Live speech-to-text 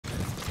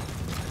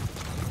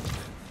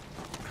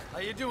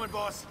you doing,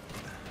 boss?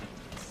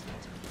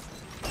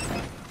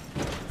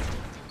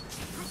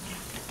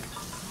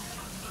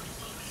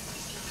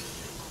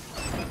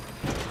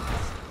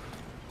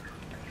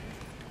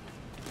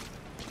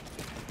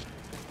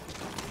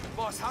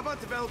 Boss, how about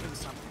developing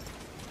something?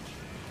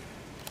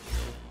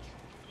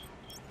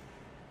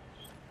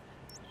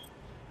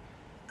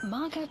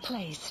 Marker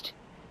placed.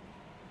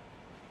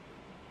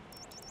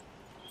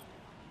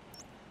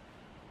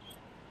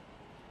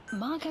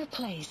 Marker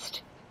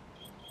placed.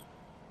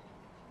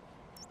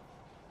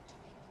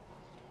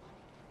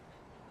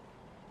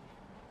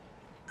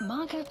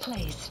 Marker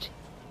placed.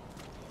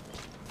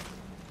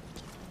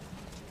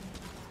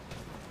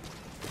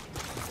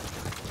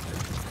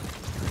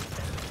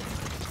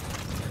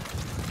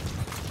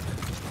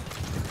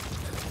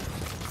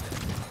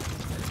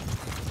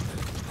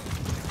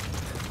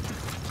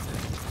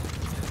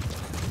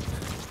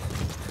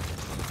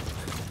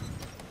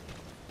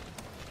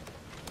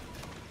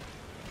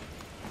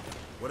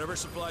 Whatever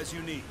supplies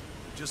you need,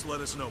 just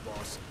let us know,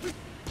 boss.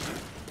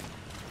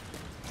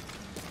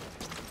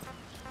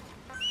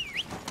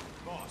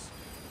 Boss,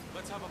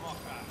 let's have a mock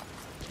battle.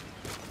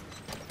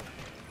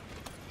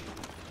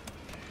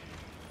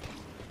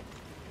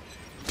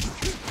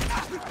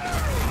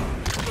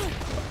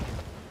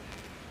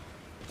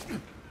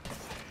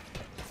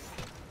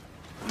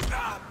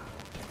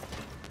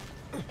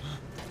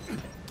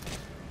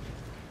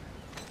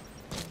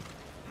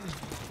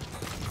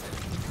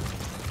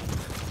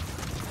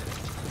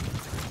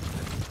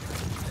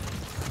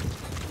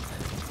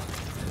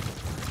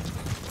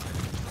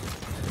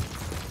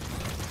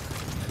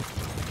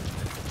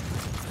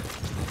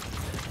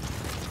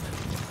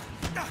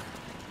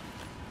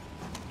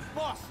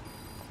 Boss!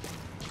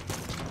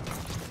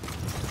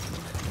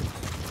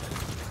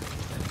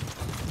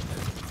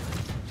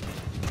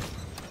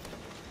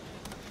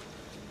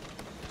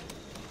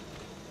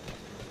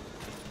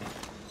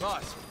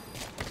 Boss,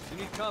 if you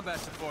need combat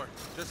support,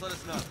 just let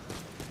us know.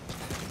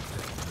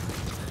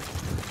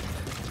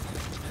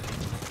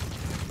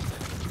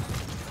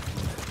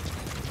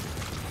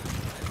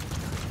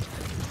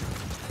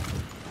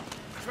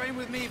 Train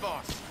with me,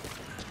 boss.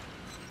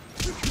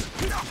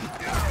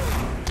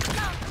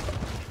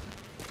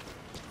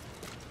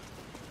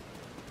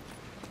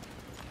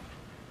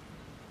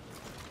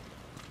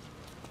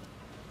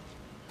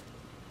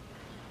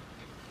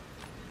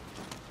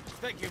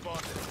 Thank you,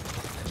 boss.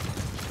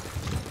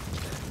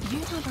 You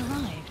have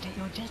arrived at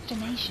your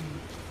destination.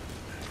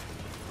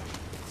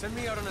 Send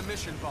me out on a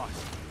mission, boss.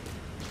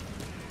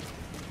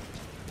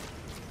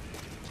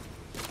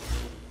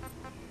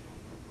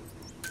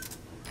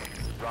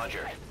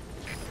 Roger.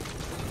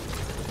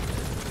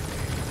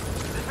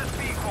 This is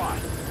Pequod.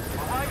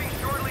 Arriving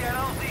shortly at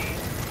LZ.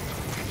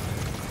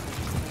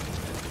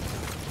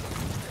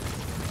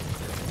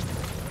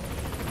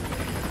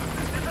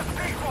 This is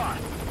Pequod.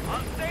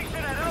 On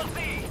station at LZ.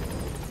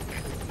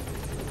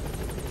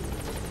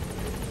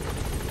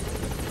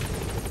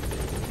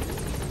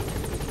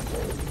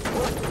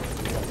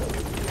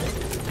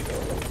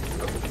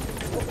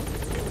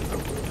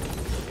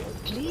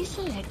 Please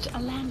select a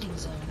landing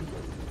zone.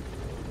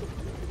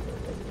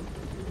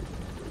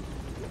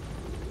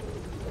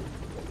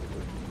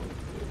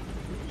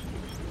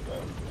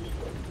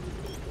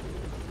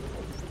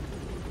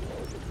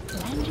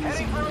 Landing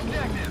Heading for zone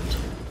objective. confirmed.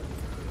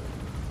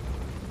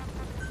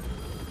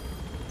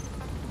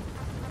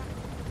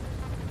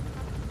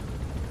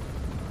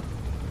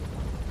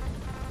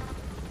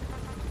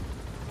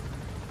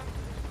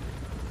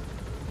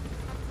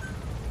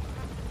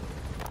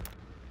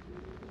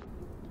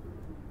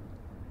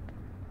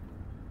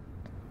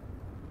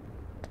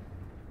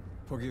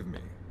 Forgive me,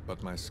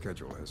 but my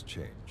schedule has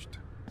changed.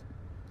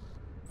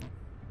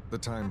 The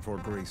time for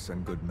grace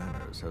and good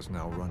manners has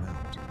now run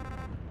out.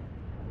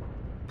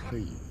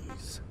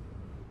 Please.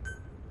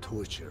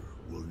 Torture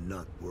will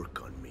not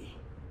work on me.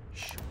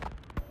 Shh.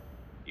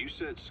 You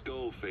said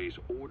Skullface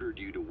ordered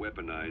you to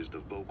weaponize the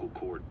vocal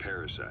cord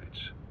parasites.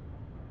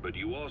 But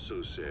you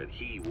also said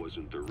he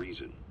wasn't the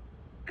reason.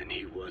 And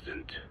he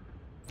wasn't.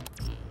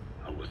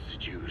 I was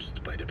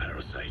seduced by the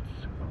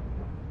parasites.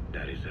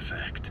 That is a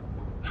fact.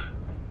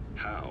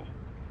 How?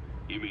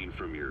 You mean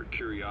from your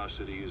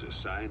curiosity as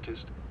a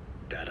scientist?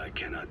 That I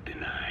cannot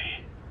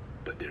deny.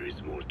 But there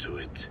is more to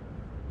it.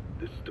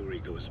 The story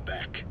goes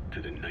back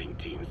to the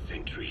 19th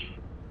century.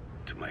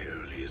 To my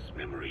earliest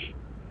memory.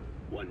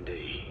 One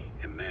day,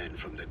 a man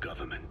from the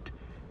government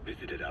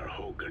visited our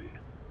Hogan,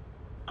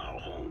 our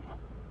home.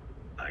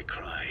 I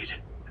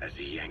cried as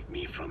he yanked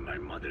me from my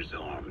mother's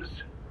arms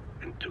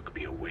and took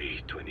me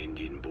away to an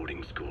Indian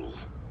boarding school.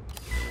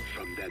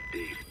 From that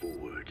day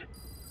forward,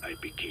 I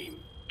became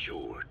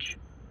George.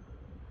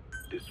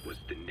 This was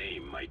the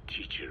name my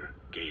teacher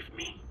gave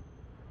me.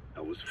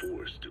 I was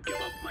forced to give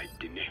up my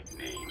Diné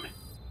name,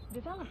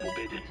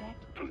 forbidden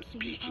from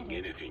speaking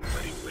anything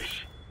but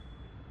English.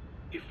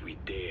 If we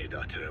dared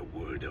utter a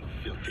word of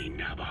filthy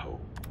Navajo,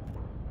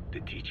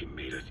 the teacher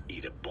made us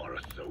eat a bar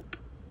of soap.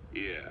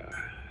 Yeah,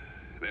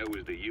 that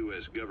was the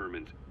U.S.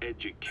 government's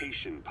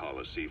education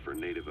policy for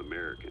Native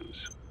Americans.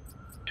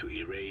 To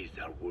erase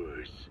our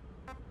words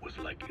was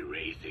like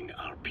erasing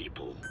our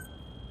people.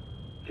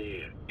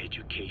 Their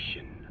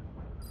education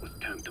was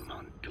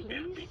tantamount to Please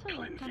ethnic select a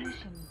cleansing.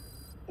 mission.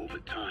 Over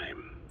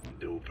time,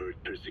 the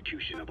overt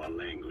persecution of our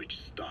language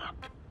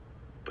stopped.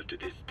 But to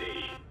this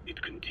day,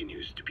 it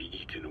continues to be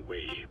eaten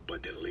away by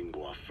the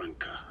lingua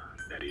franca,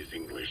 that is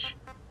English.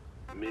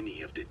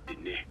 Many of the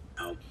Diné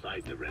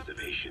outside the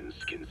reservations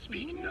can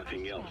speak Unit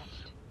nothing else.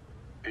 dispatched.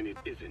 And it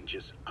isn't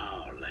just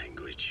our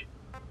language.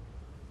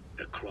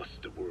 Across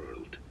the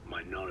world,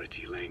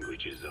 minority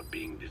languages are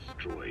being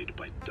destroyed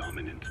by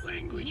dominant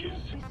languages.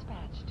 Unit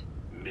dispatched.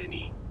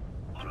 Many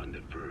are on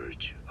the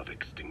verge of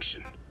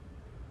extinction.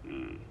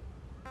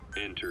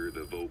 Enter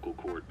the vocal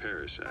cord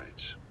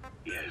parasites.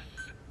 Yes,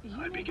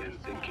 I began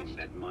thinking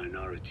that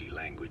minority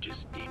languages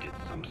needed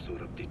some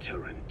sort of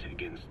deterrent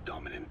against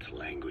dominant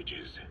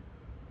languages.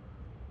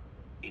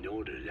 In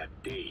order that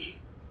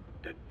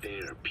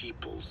their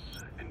peoples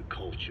and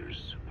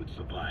cultures would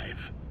survive.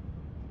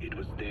 It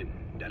was then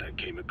that I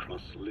came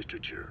across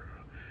literature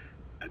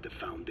at the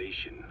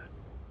Foundation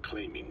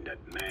claiming that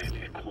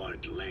man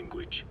acquired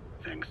language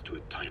thanks to a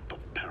type of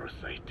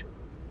parasite,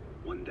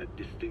 one that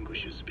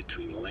distinguishes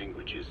between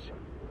languages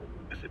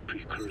as a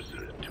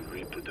precursor to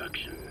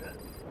reproduction.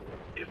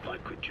 If I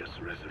could just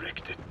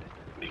resurrect it,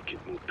 make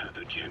it more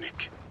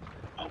pathogenic,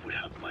 I would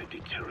have my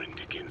deterrent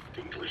against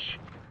English.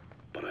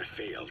 But I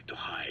failed to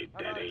hide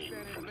that aim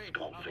from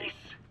Skullface.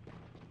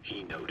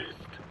 He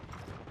noticed.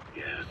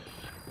 Yes,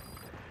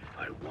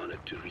 I wanted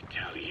to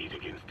retaliate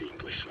against the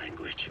English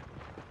language,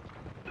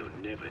 though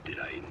never did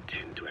I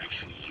intend to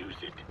actually use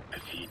it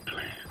as he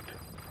planned.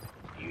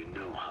 You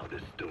know how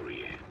the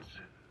story ends.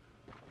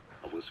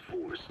 I was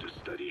forced to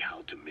study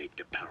how to make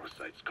the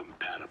parasites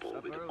compatible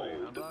with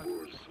all the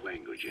world's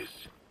languages.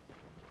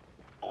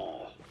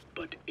 All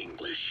but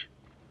English.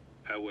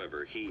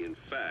 However, he in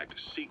fact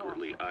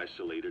secretly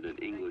isolated an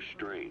English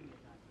strain.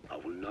 I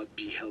will not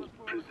be held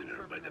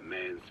prisoner by the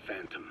man's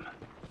phantom.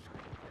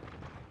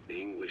 The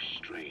English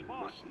strain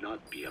must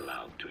not be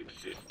allowed to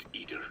exist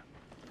either.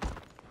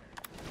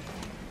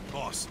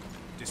 Boss,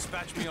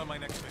 dispatch me on my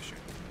next mission.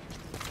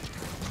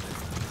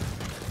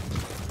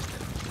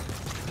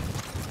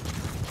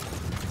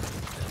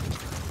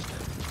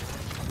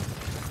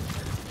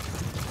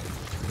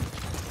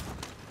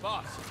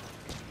 Boss,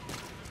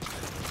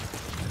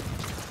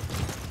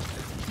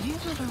 You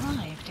have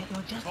arrived at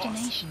your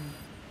destination.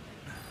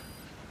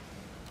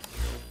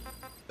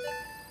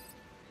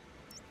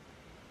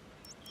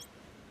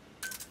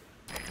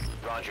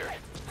 Roger.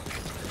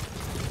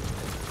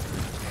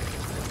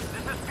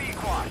 This is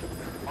Pequod.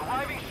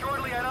 Arriving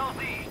shortly at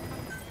LZ.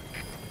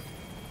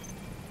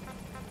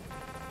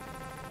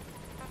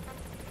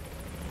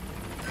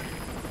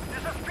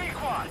 This is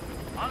Pequod.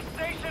 On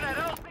station at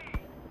LZ.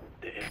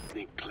 The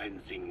ethnic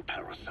cleansing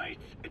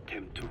parasites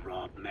attempt to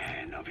rob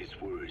man of his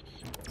words.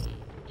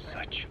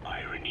 Such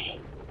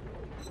irony.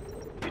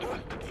 It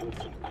was the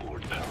vocal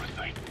cord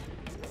parasite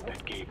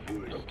that gave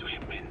words to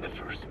him in the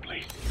first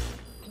place.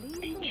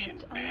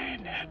 Ancient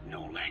man had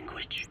no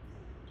language.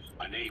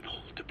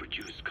 Unable to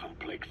produce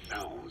complex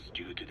sounds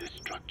due to the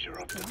structure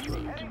of the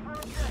throat,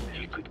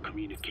 he could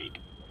communicate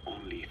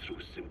only through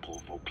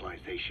simple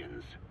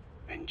vocalizations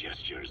and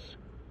gestures.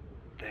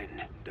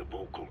 Then the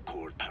vocal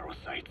cord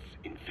parasites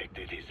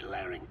infected his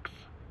larynx.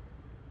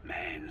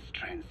 Man's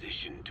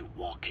transition to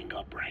walking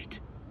upright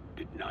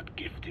did not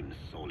gift him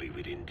solely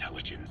with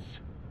intelligence,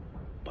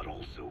 but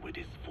also with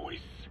his voice.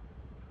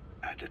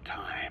 At the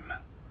time,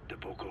 the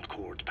vocal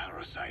cord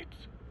parasites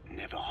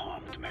never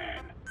harmed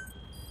man.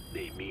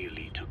 They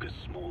merely took a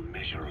small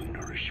measure of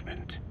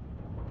nourishment.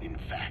 In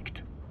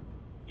fact,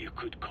 you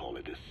could call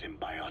it a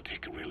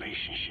symbiotic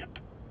relationship.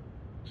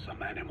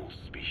 Some animal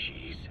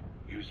species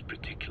use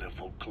particular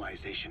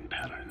vocalization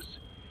patterns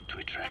to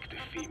attract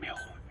a female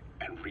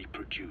and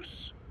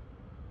reproduce.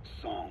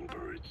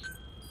 Songbirds,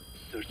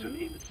 certain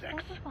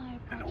insects,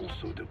 and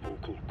also the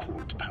vocal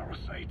cord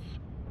parasites.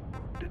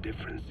 The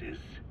difference is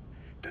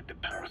that the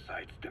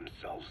parasites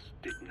themselves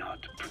did not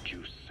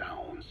produce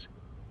sounds.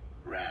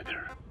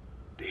 Rather,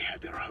 they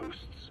had their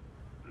hosts,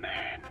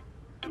 man,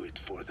 do it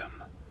for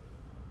them.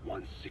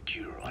 Once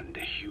secure on the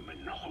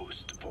human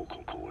host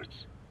vocal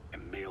cords, a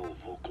male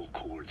vocal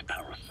cord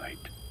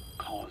parasite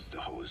caused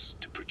the host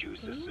to produce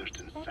a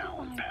certain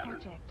sound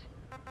pattern,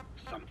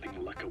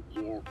 something like a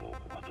warble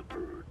of a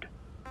bird.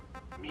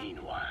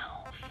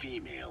 Meanwhile,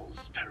 females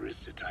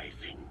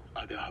parasitizing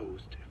other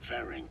host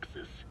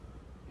pharynxes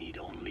need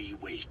only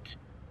wait.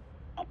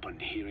 Upon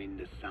hearing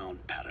the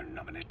sound pattern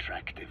of an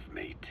attractive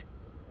mate,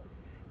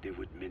 they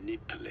would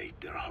manipulate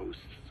their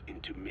hosts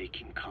into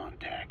making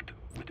contact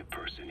with the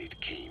person it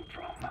came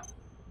from.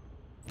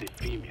 The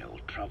female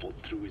traveled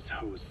through his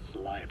host's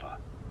saliva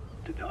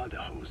to the other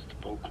host's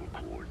vocal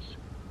cords,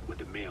 where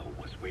the male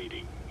was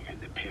waiting, and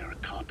the pair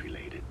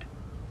copulated.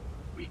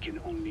 We can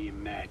only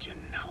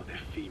imagine how the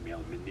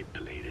female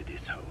manipulated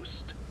his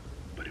host,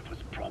 but it was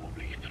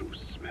probably through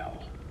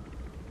smell.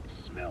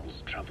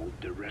 Smells traveled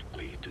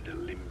directly to the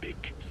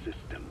limbic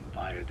system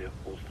via the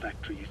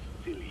olfactory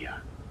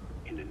cilia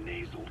in the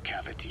nasal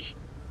cavity.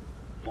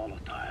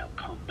 volatile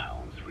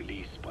compounds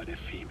released by the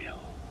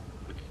female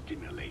would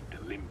stimulate the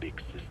limbic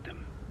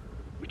system,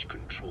 which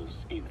controls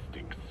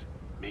instincts,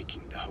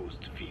 making the host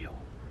feel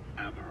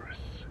amorous.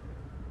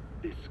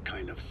 This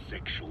kind of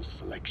sexual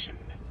selection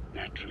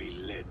naturally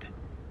led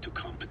to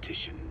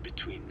competition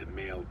between the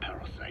male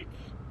parasites.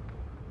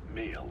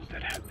 Males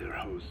that had their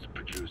hosts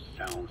produce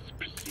sounds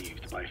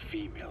perceived by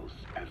females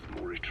as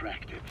more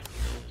attractive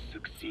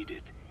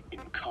succeeded in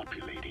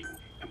copulating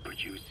and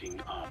producing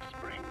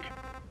offspring.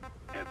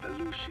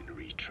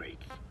 Evolutionary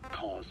traits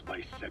caused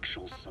by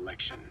sexual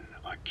selection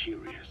are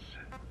curious.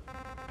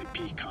 The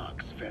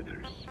peacock's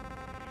feathers,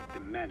 the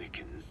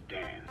mannequin's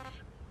dance,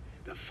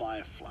 the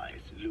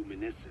firefly's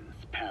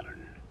luminescence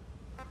pattern,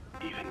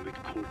 even with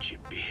courtship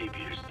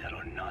behaviors that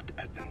are not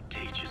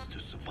advantageous to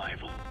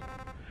survival.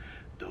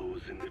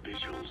 Those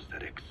individuals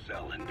that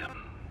excel in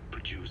them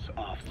produce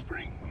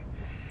offspring,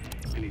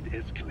 and it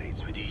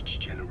escalates with each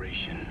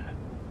generation.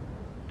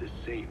 The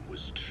same was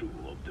true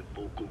of the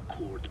vocal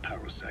cord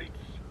parasites.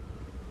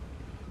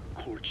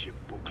 Courtship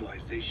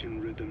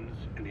vocalization rhythms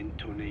and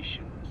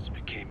intonations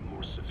became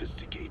more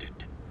sophisticated,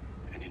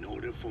 and in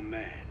order for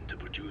man to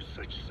produce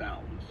such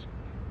sounds,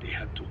 they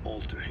had to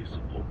alter his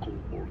vocal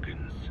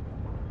organs.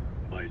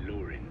 By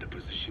lowering the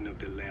position of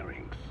the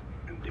larynx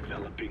and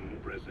developing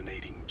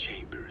resonating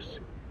chambers,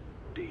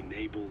 they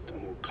enabled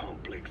more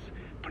complex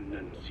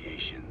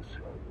pronunciations.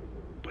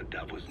 But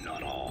that was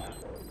not all.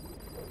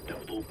 The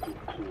vocal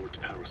cord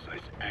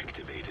parasites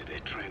activated a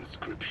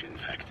transcription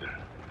factor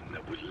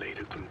that would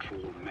later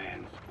control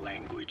man's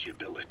language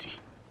ability.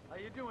 How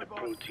you doing, A boss?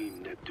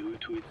 protein that, due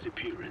to its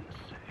appearance,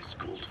 is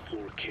called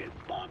forkhead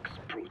box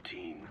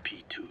protein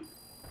P2,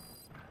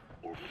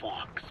 or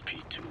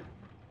FOXP2.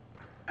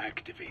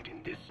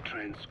 Activating this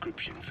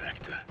transcription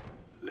factor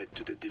led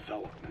to the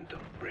development of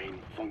brain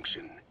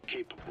function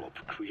capable of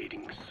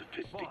creating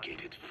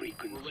sophisticated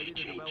frequency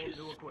changes.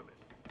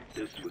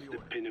 This was the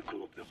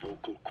pinnacle of the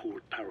vocal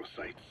cord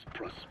parasite's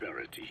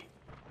prosperity.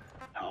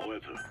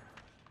 However,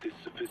 this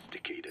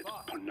sophisticated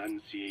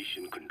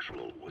pronunciation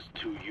control was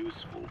too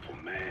useful for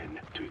man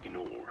to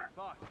ignore.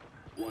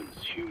 Once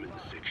human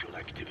sexual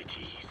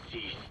activity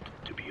ceased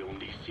to be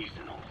only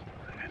seasonal,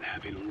 and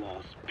having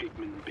lost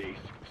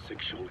pigment-based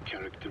sexual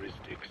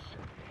characteristics,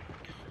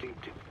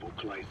 distinctive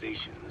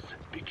vocalizations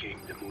became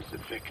the most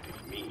effective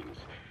means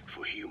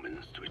for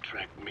humans to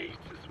attract mates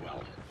as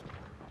well.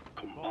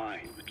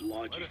 Combined with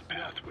logic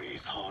pathways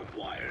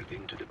hardwired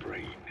into the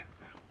brain,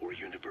 or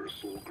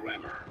universal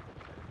grammar,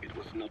 it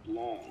was not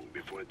long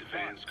before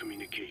advanced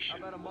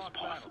communication was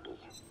possible.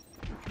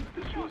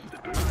 This was the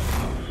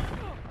birth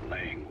of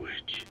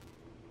language.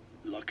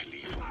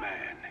 Luckily for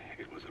man,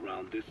 it was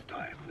around this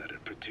time that a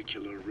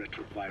particular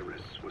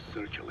retrovirus was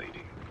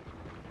circulating.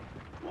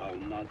 While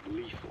not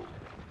lethal,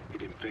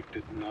 it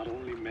infected not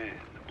only man,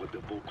 but the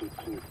vocal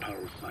cord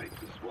parasites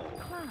as well.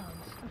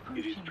 Clouds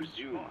It is approaching.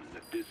 presumed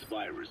that this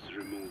virus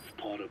removed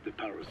part of the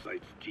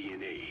parasite's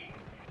DNA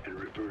and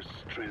reverse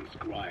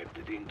transcribed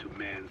it into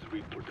man's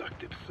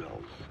reproductive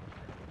cells.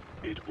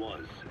 It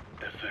was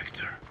a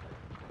vector.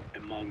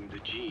 Among the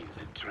genes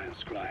it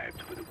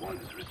transcribed were the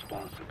ones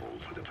responsible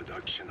for the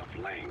production of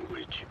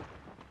language.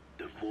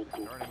 The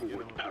vocal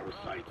cord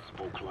parasite's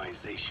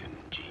vocalization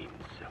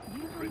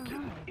genes were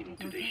written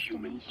into the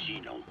human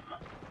genome.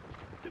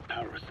 The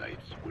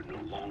parasites were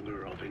no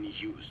longer of any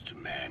use to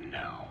man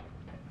now.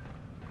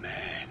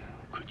 Man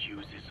could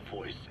use his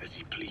voice as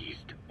he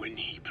pleased when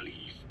he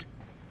pleased,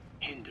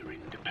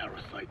 hindering the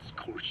parasite's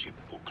courtship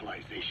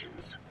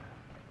vocalizations.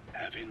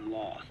 Having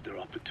lost their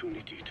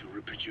opportunity to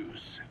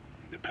reproduce,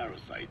 the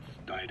parasites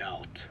died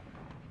out,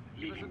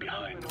 leaving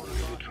behind only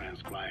the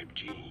transcribed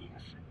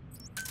genes.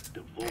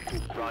 The vocal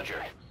cord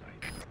parasites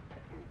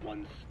were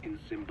once in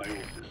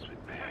symbiosis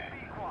with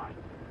man.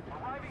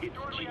 Its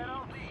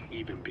genes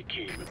even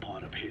became a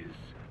part of his.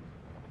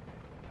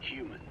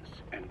 Humans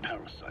and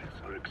parasites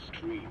are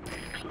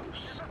extremely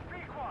close.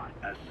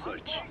 As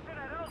such,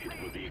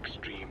 it will be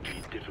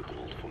extremely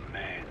difficult for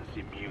man's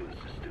immune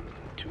system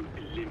to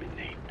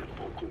eliminate the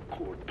vocal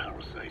cord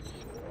parasites.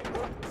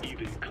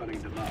 Even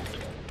cutting them out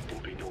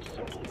will be no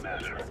simple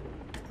matter,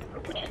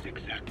 which is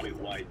exactly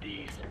why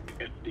these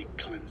ethnic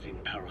cleansing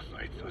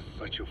parasites are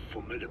such a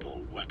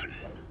formidable weapon.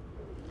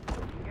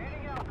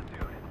 Gaining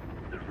altitude.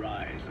 The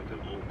rise of the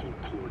vocal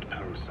cord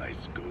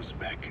parasites goes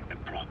back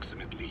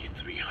approximately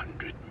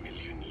 300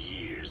 million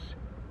years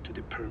to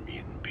the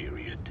Permian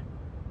period.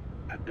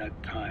 At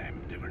that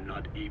time, they were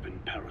not even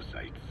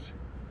parasites,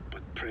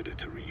 but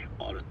predatory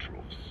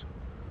autotrophs.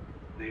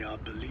 They are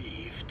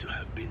believed to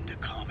have been the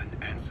common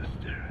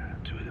ancestor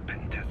to the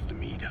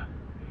Pentastomida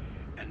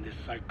and the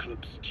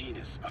Cyclops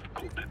genus of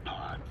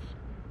copepods.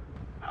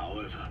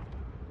 However,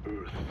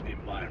 Earth's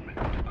environment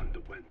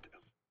underwent a